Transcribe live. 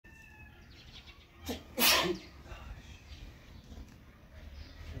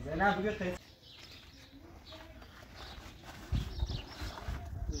نه بگه خیلی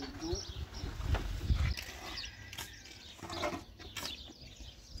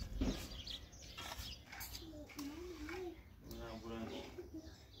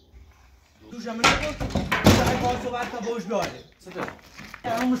دوشم نگفت سعی باز صحبت تا بوش بیاره سته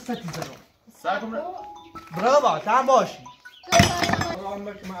اما مستقیم زنم سعی کنم برافو تمام باشی آرام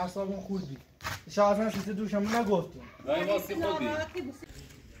باش من اعصابم خوردی شاید نشسته دوشم نگفتیم نه واسه خودی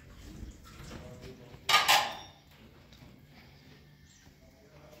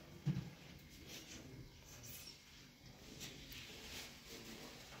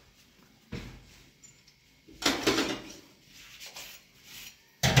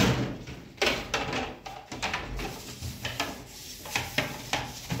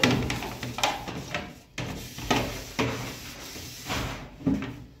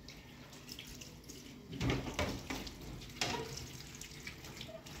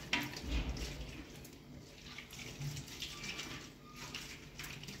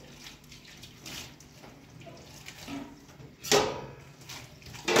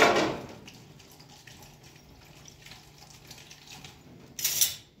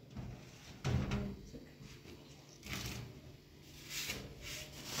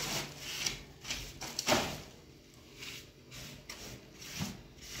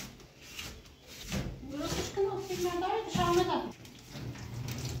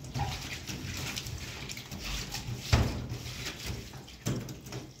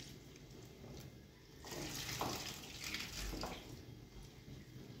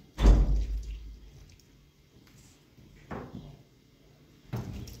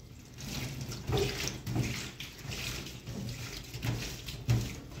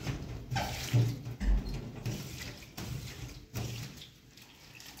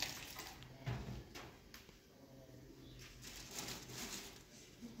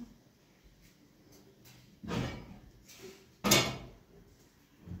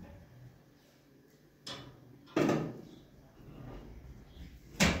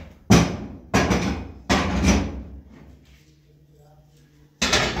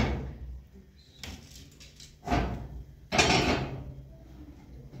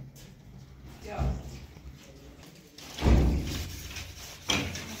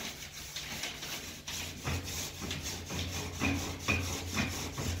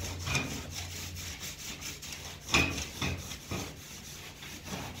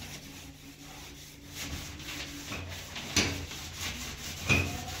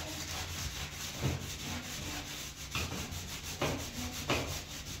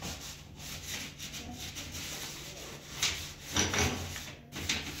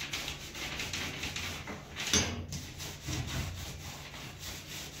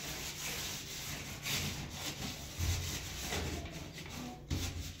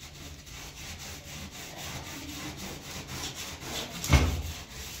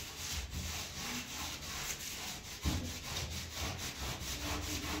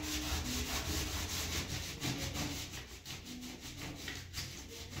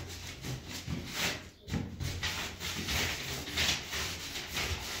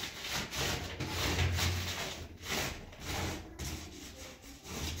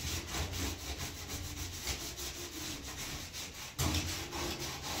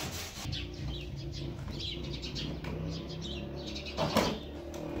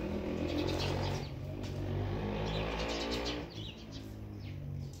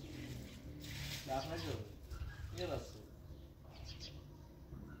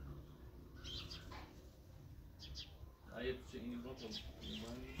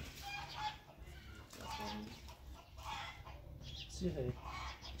چی هی؟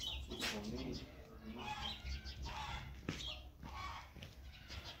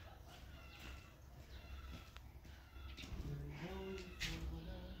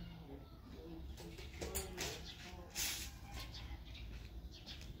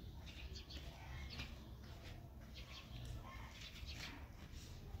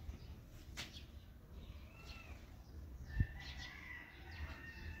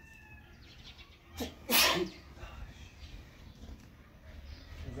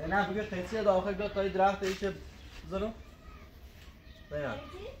 نه بگه قیچی داخل بیاد تا درخت ایشه بزنو بیا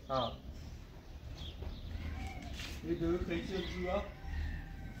ها یه دور قیچی بزنو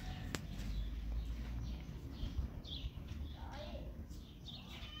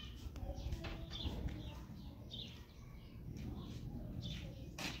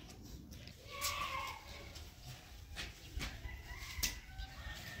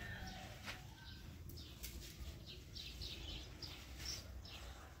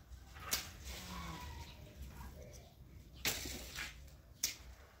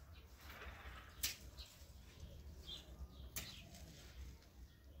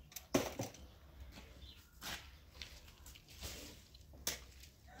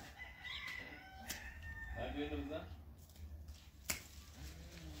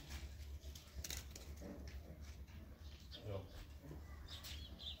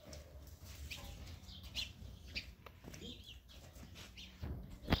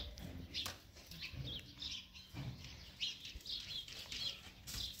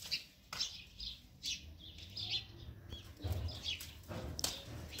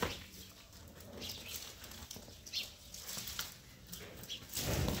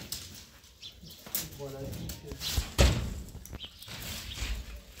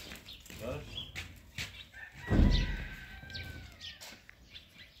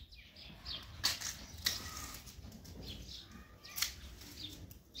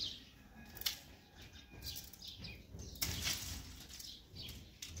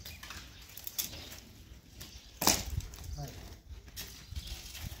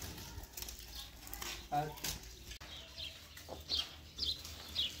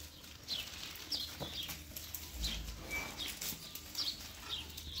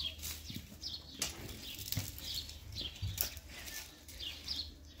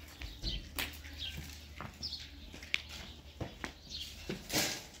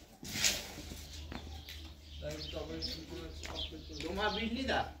Doma biçli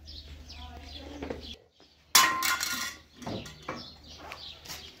da.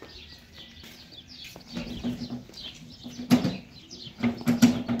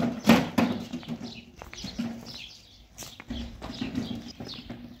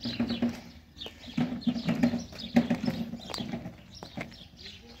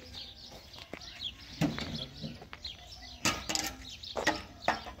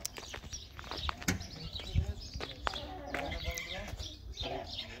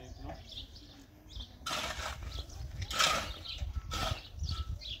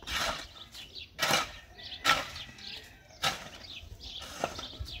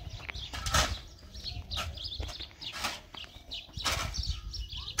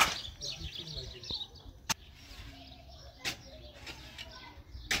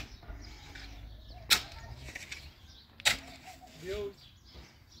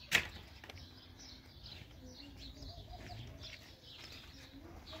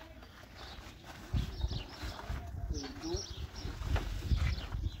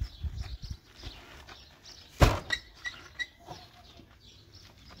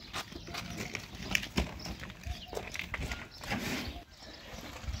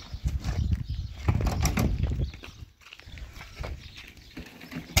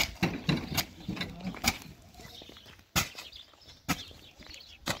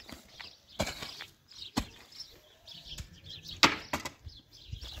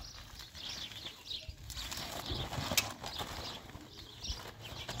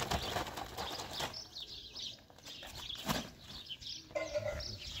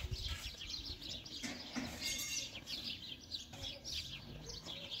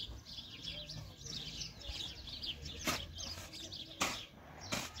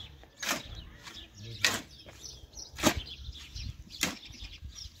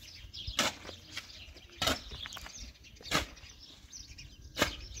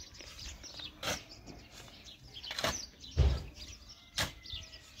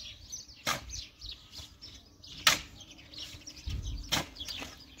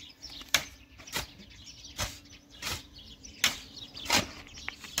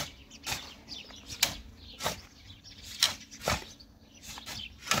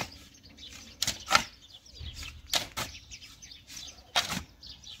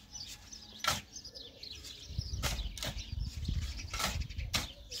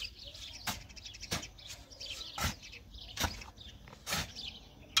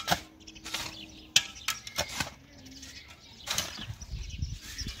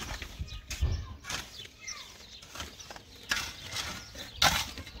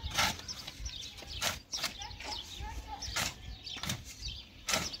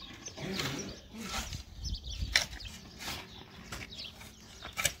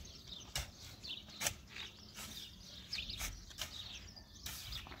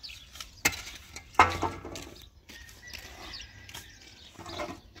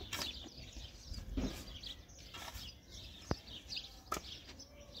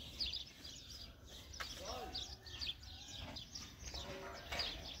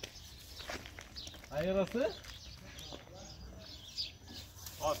 Hayırlısı?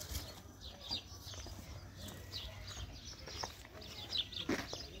 At.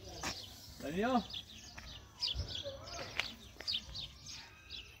 Daniel?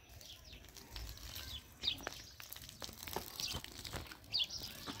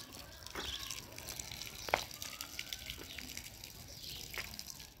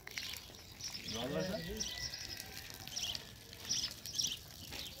 Ne olacak?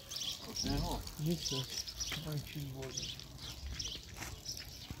 نه ها نیست من چیز بردم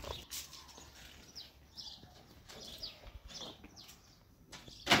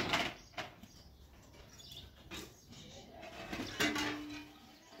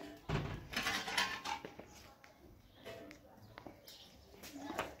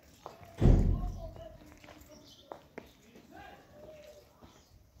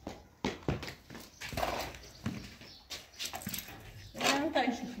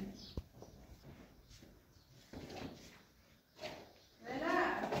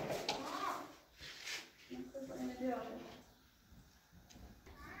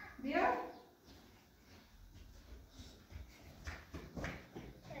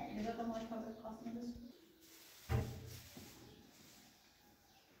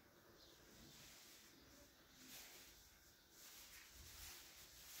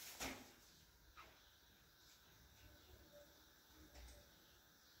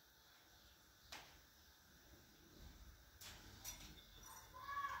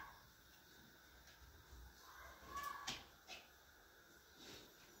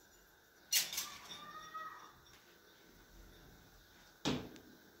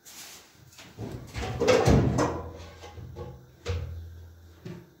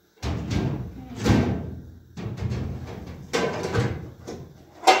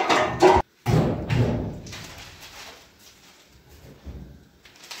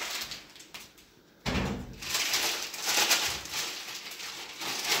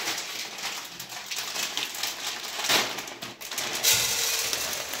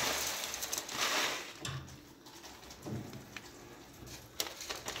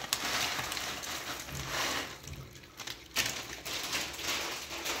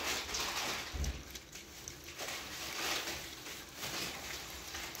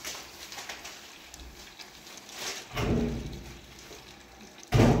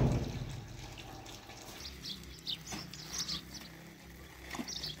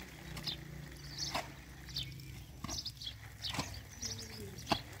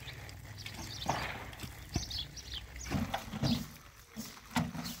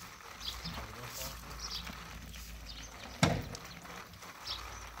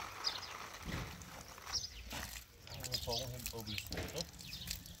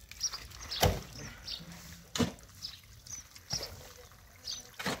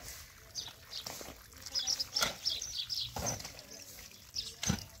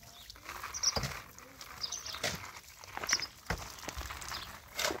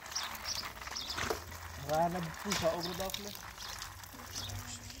انا بفوتها اوبر داخله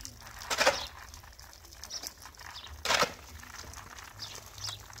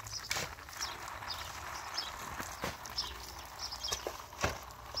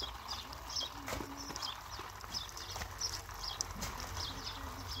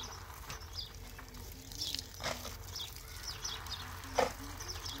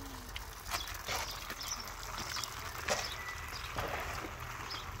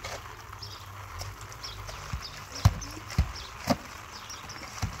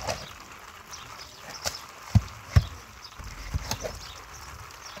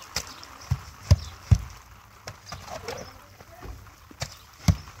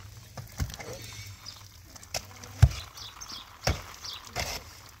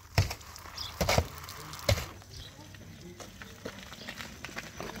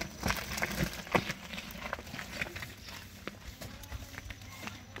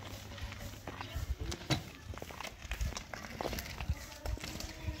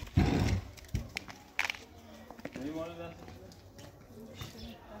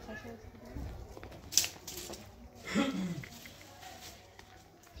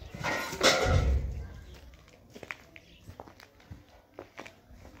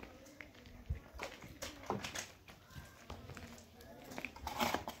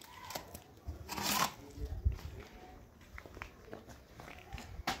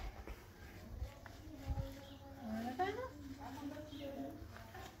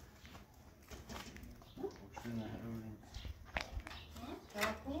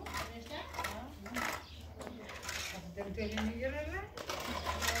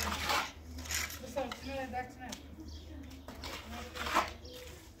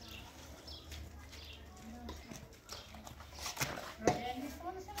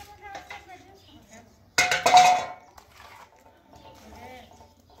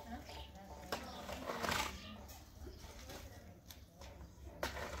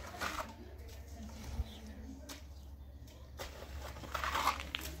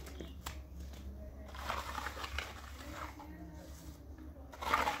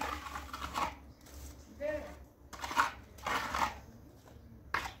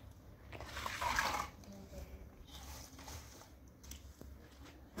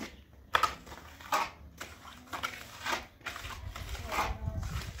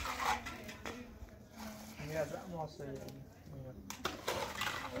ماسه yani.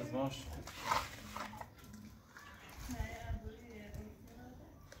 Znaš.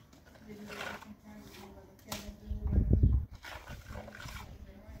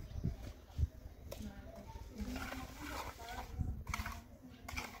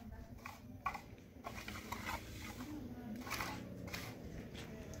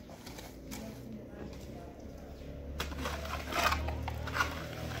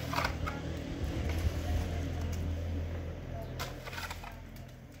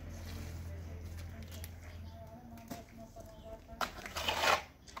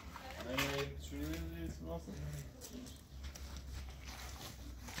 Nasıl?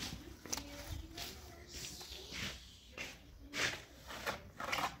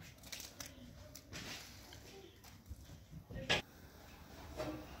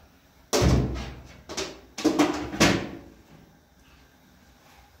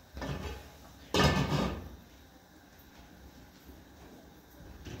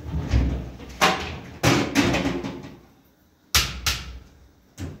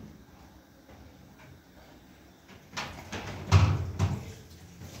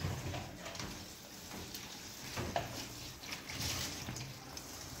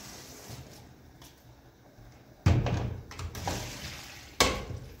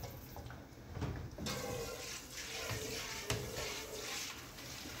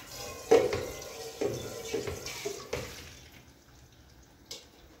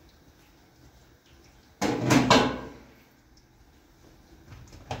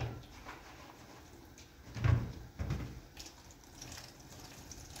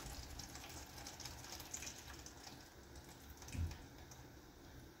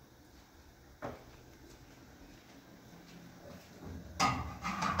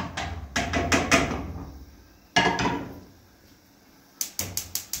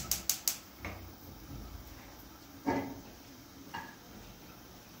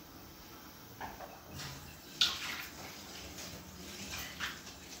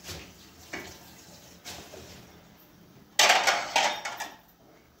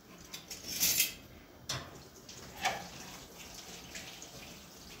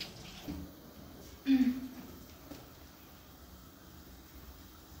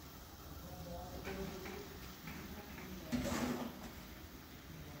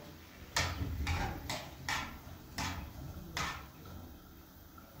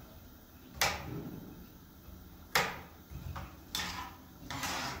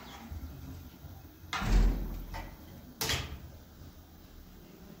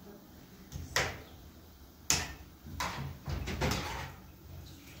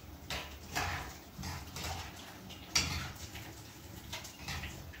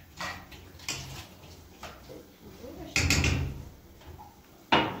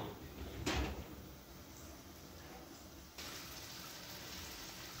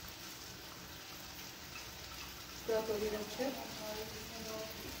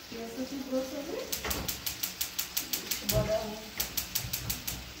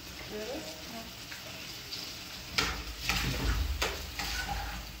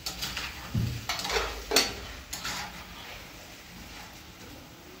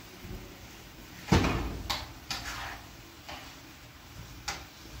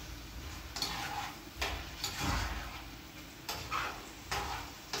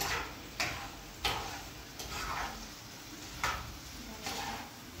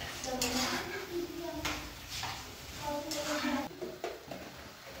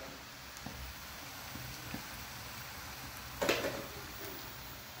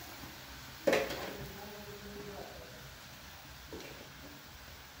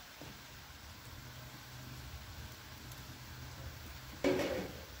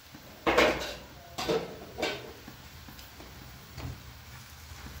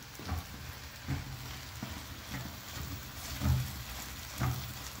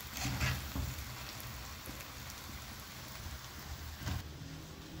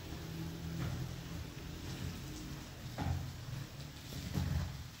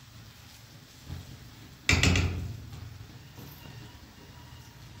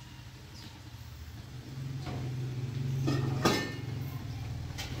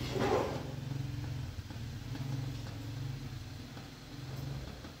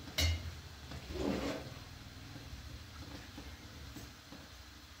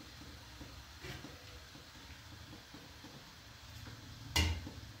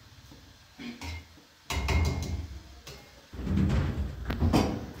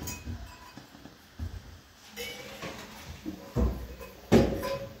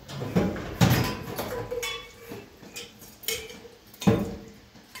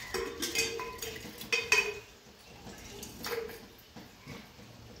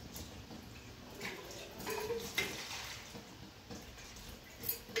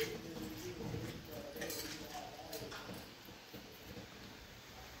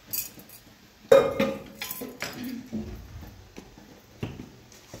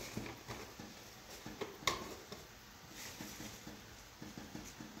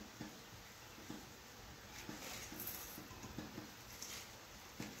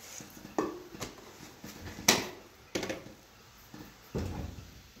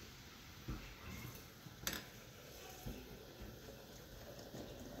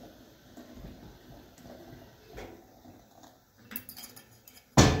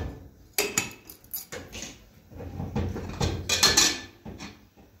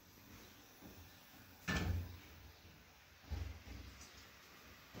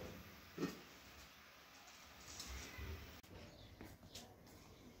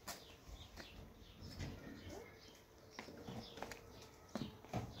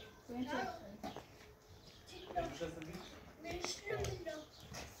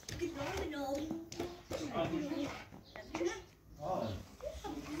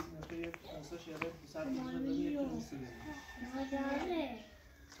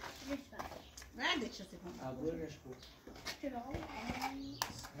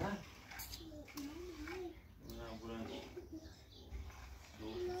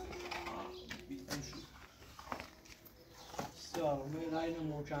 بسیار امید اینو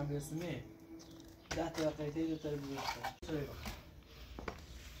محکم بسیمه 10 دقیقه دو تا بزرگ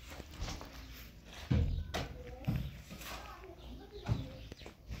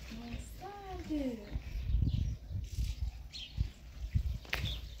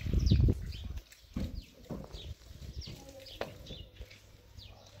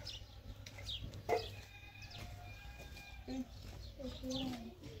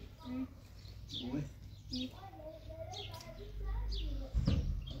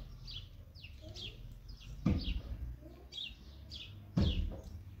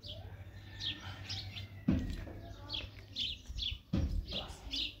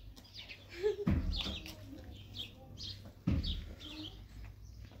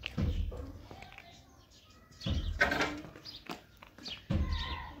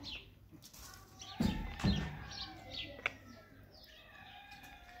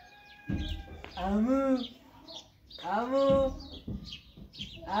عمو عمو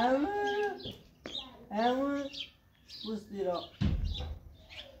عمو عمو بوستی را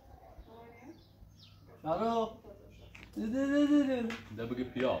شارو ده بگه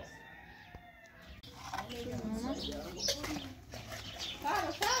پیاز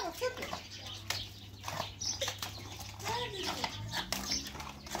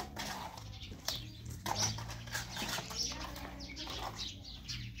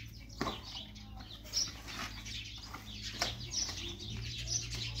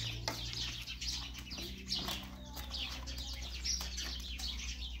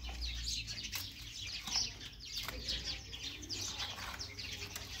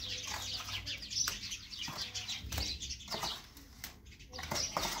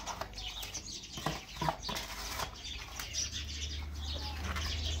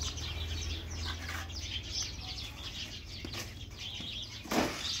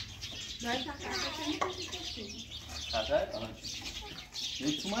خطر؟ الان چی؟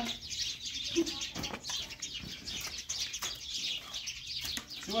 یک تومن؟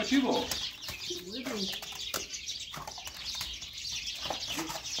 چی با؟ چی با؟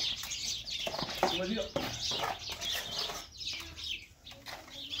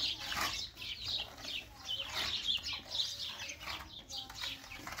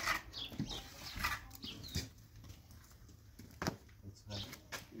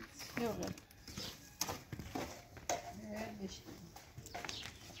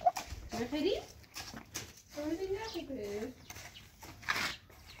 بخری؟ بخری نخوبه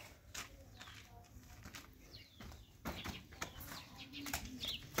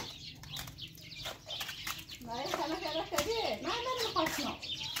نه خلا خریه نه نمیخواستم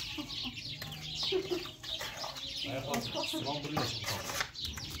نمیخواستم سلام بریدش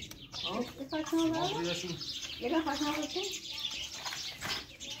بخواستم یه نخواستم بخواستم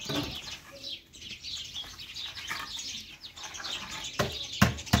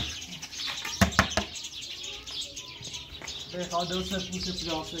بخواد دوست پوست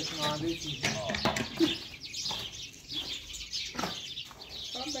پلاستیک نامه چیزی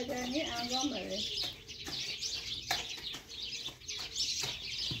کام بدنی انجام بده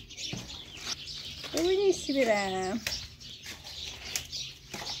ببینی چی برم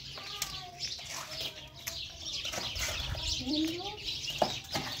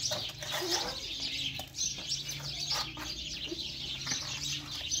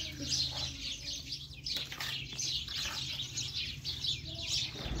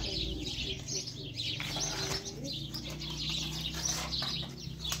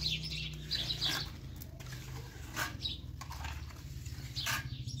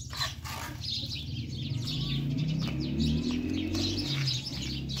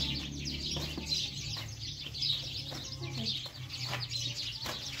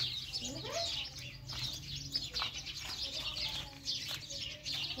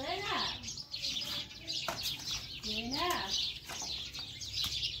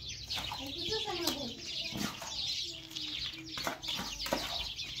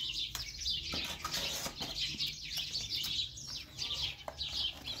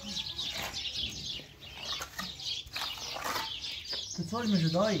چطور میشه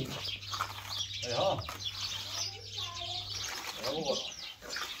دایی؟ ایها بابا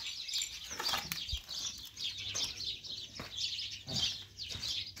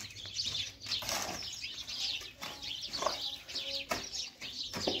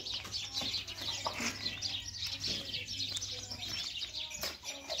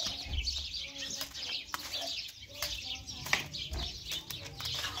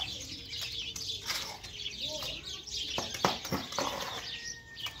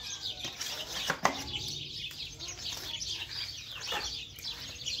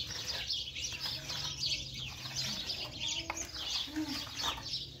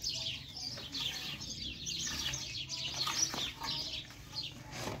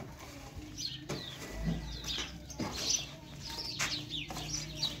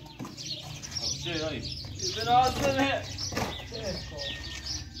چه هایی؟ به نازمه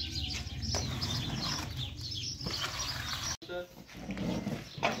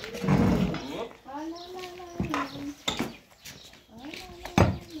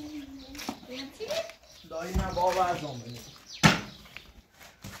دایی نه بابا از آن بینید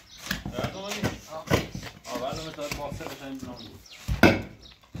درد آمدی؟ برنامه تا باسه بشنیم بنام بود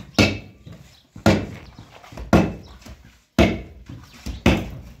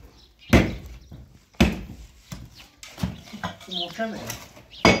تو محکمه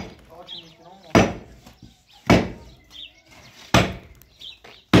آقا چه میکنم محکمه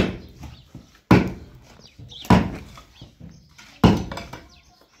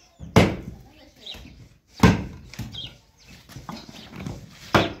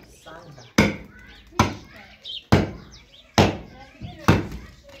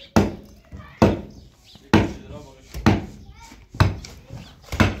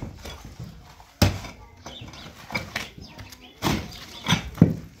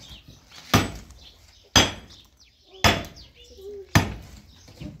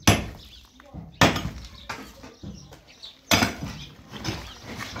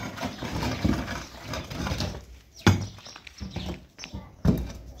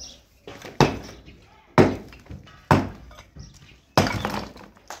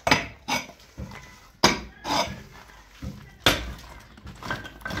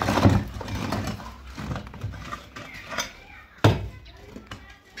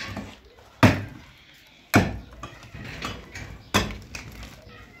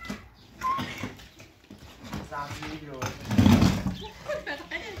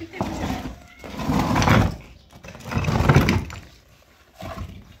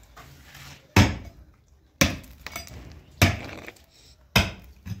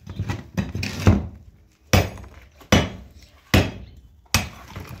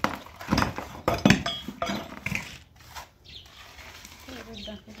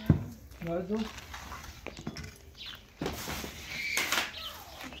Nerede?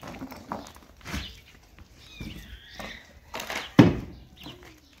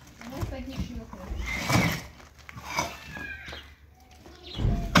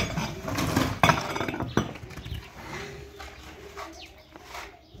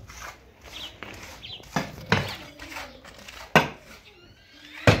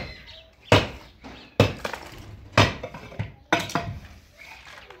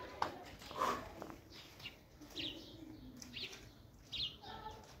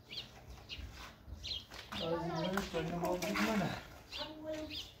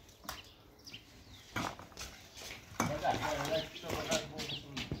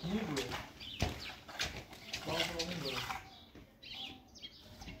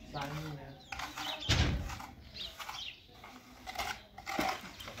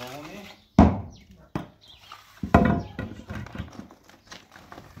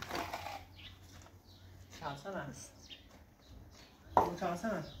 چند سنه است؟ اون چند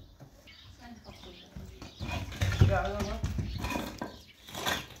سنه است؟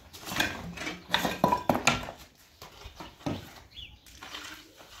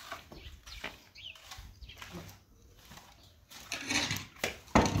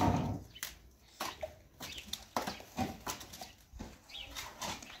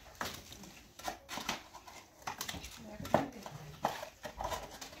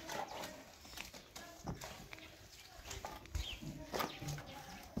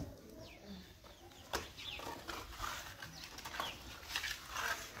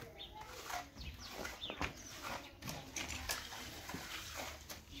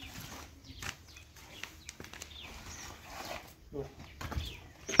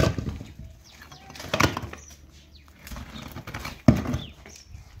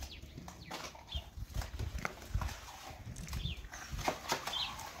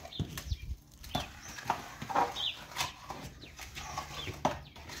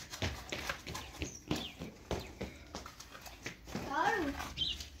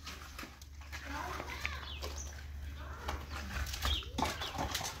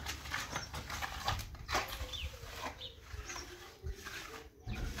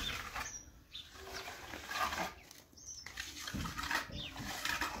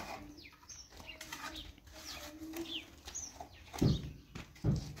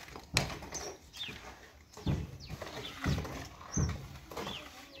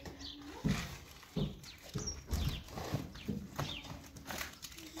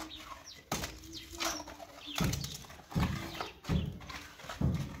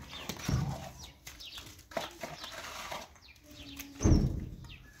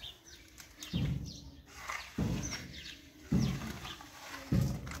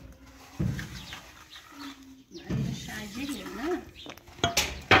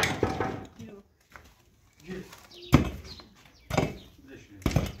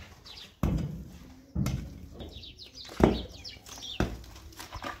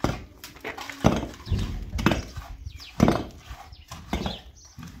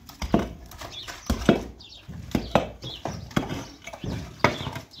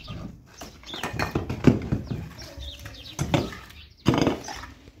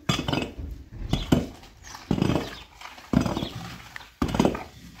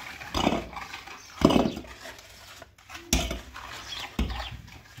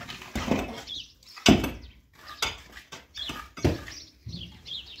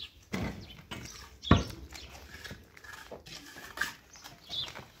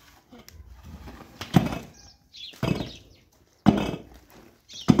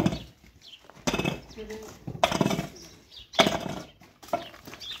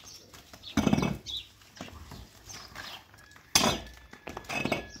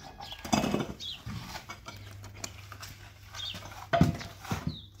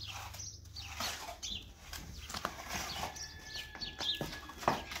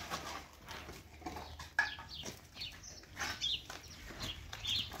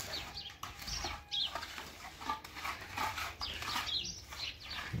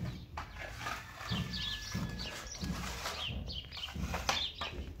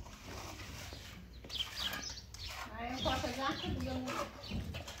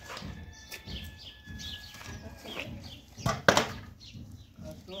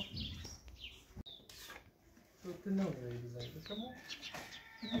 Não, velho, tá bom.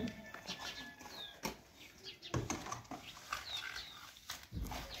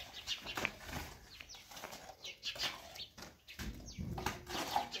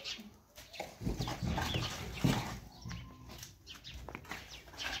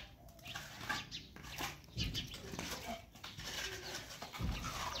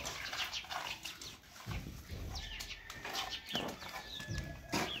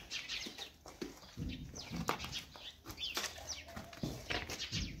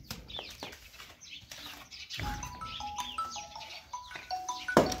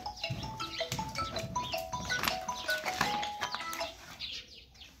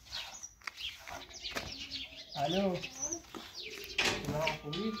 الو سلام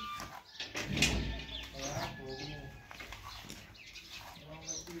خوبی؟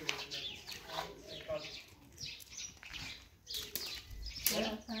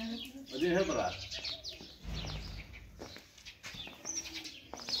 ودي هبرة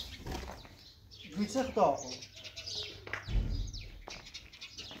گوشه خدا خود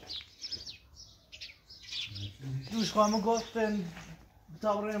دوش خواهمه گفتن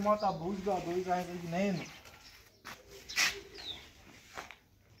بطابره ما تا بوشگاه دوی زنگ زنگی نیم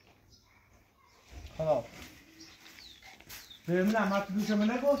خدا ببینم ما تو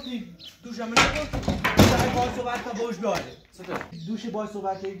دوشمه نگفتی دوشای باید صحبت تا بوشگاهه دوشی باید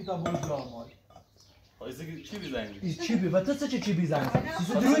صحبت تا تا بوشگاه ما خواهیسته چی بیزنگی؟ چی بی؟ و تو چی بیزنگی؟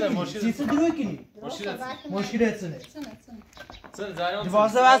 سیسو دروی کنی؟ مشکلت سنه سن زایان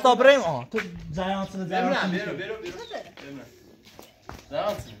دوازه بست آبریم تو زایان سنه ببینم بیرو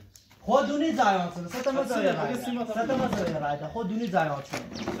زایان سن خود دونی زایان سنه ستا مزایه رایده خود دونی زایان سنه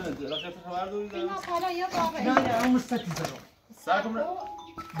سن رفت خبر دوری دارم اینا حالا یه واقعی نه همون ستی زرو سرکم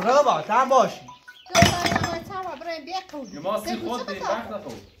برا با تم باشی تو باید تمام برای بیا کودی ماسی خود بین وقت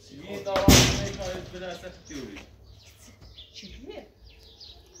نخود یه دارم میکنه بده سخت تیوری چیه؟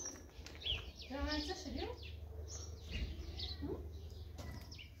 من چه شدی؟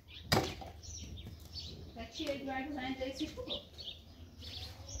 چیه دیگر زنگ داری تو؟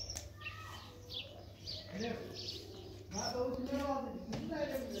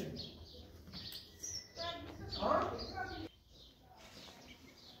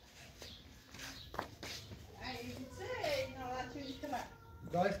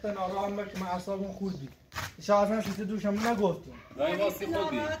 داشتن آرام باش که من اعصابم خورد بید شاید من سیسی دوشم نگفتیم دایی ماسی خود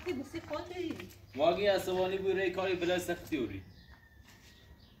بین ناراحتی بسی خودی واقعی عصبانی بود ری کاری بلا سخت تیوری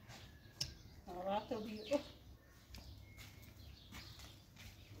ناراحت بی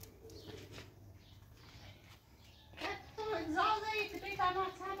زازه که توی تمام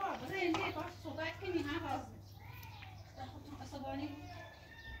سبا برای اینجا باش صحبت کنی هم رازه خودتون عصبانی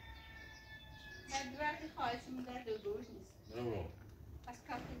من دوباره خواهیسی میدر دو گوش نیست برو از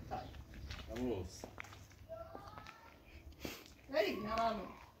کافی تای امروز بری نرالو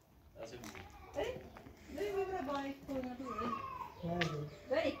دست بود بری ببره بایی کنه بری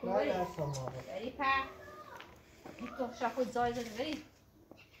بری کن نه بری اصلا بری پا تو شاخو زای زده بری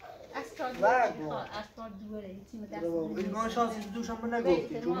اسکار دوره هیچی مدست ایمان شانس سیسی دوشم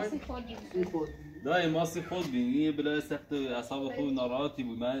نگفتیم چون من سی خود دایی ماسی خود بین یه بلا سخت اعصاب خود ناراحتی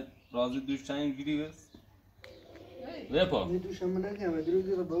بود من راضی دوش چند گیری بس بپا دوشم نگم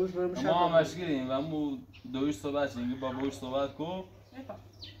دروگی رو باوش برم شب ما هم مشکلیم و مو دویش صحبت شدیم با باوش صحبت کن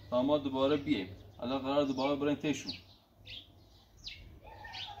تا ما دوباره بیایم الان قرار دوباره بریم تشون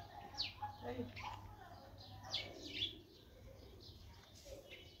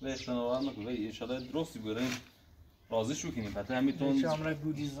ویش تنوار نکن وی انشالله درستی بریم راضی شو کنیم حتی همیتون شام را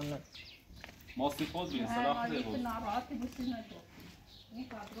گودیزم ماستی خود بین صلاح خیلی بود ناراحتی بسی نگفتی این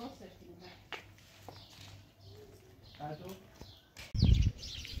کار درستش کنیم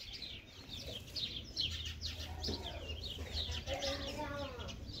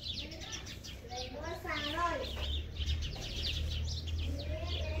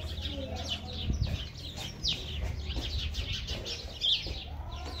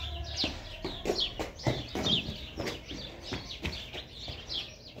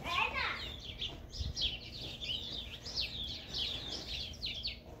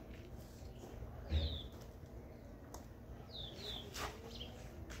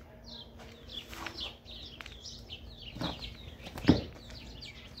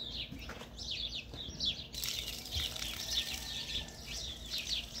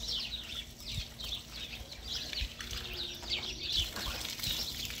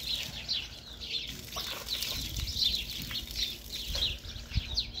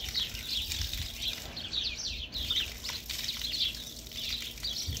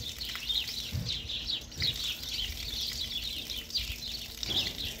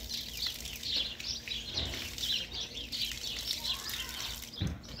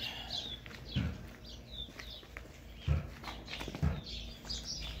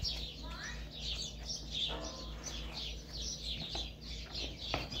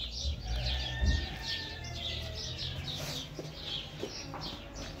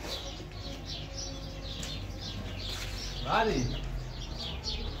علی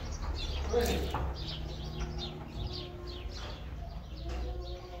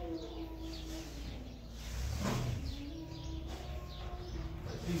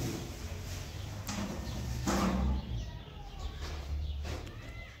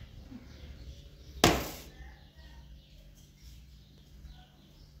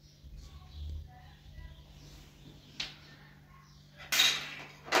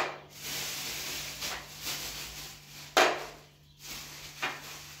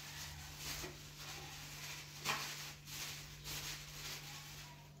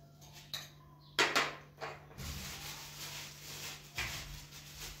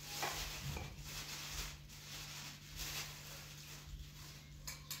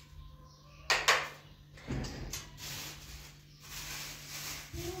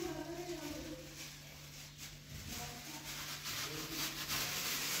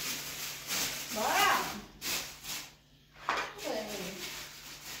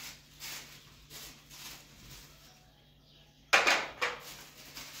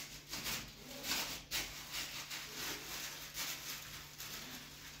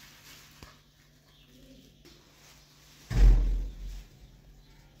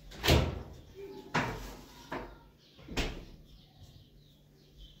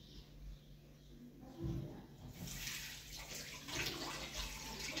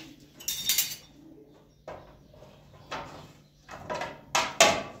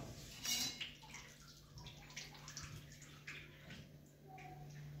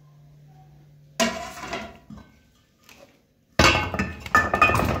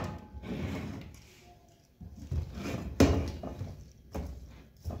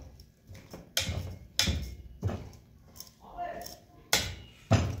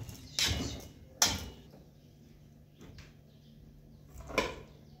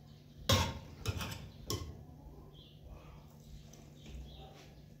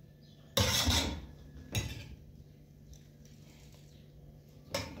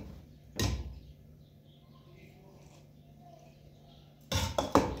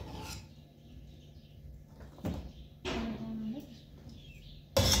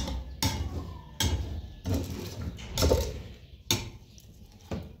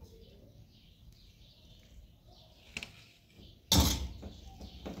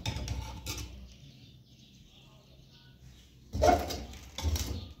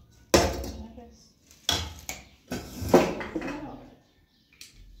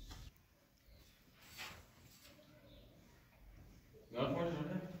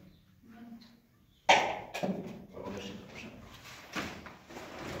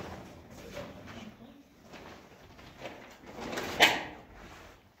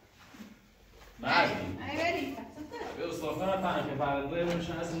پناه که پرنده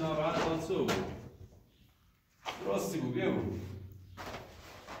میشن از این ناراحت خالصو راستی بود بگو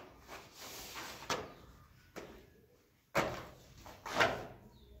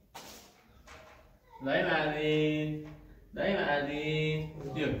دایی مهدی دایی مهدی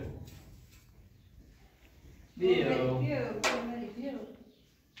بیا بیا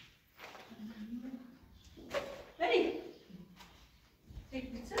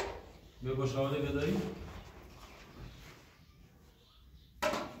بیا با شاهده بداری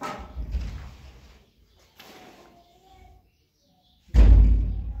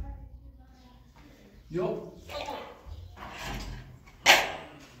Yo.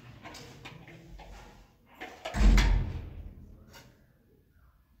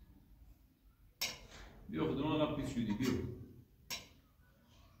 Bio, خودمون الان پیش شدی بیو.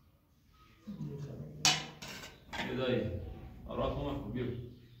 بدایی. آرات کمک کن بیو.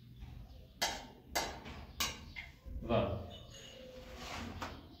 و.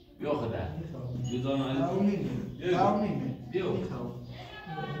 بیو خدا. بیو دارم علی. بیو.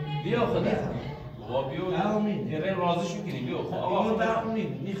 بیو خدا. بابا بیو یه راضیش میکنیم بیو خب آقا خب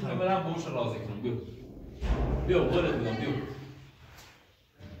برم بوش راضی کنم بیو بیو برد بودم بیو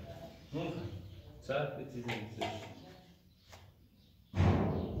چرا به چیزی نیستش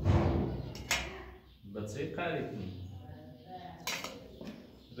بچه قریب کنیم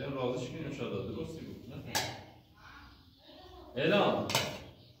برم راضیش کنیم شاید درستی بود اعلام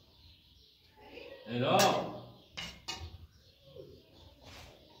اعلام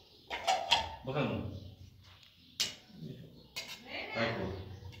بخنم بکن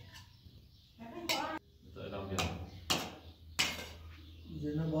تا اعلام بیارم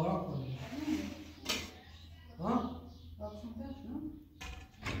زنه بارا کنی ها؟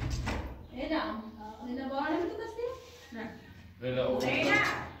 اعلام زنه بارا نمیتون بستی؟ نه اعلام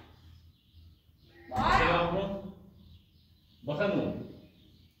اعلام کن بخنم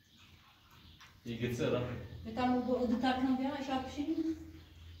یه گیت سر Tam o detalhe não vem, já puxei.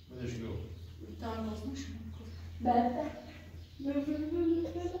 بدش بيو Tam não se Berta.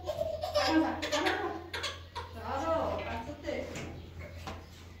 Claro, pásate.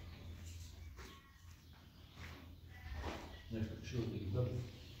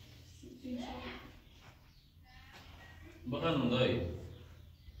 بقى نضايق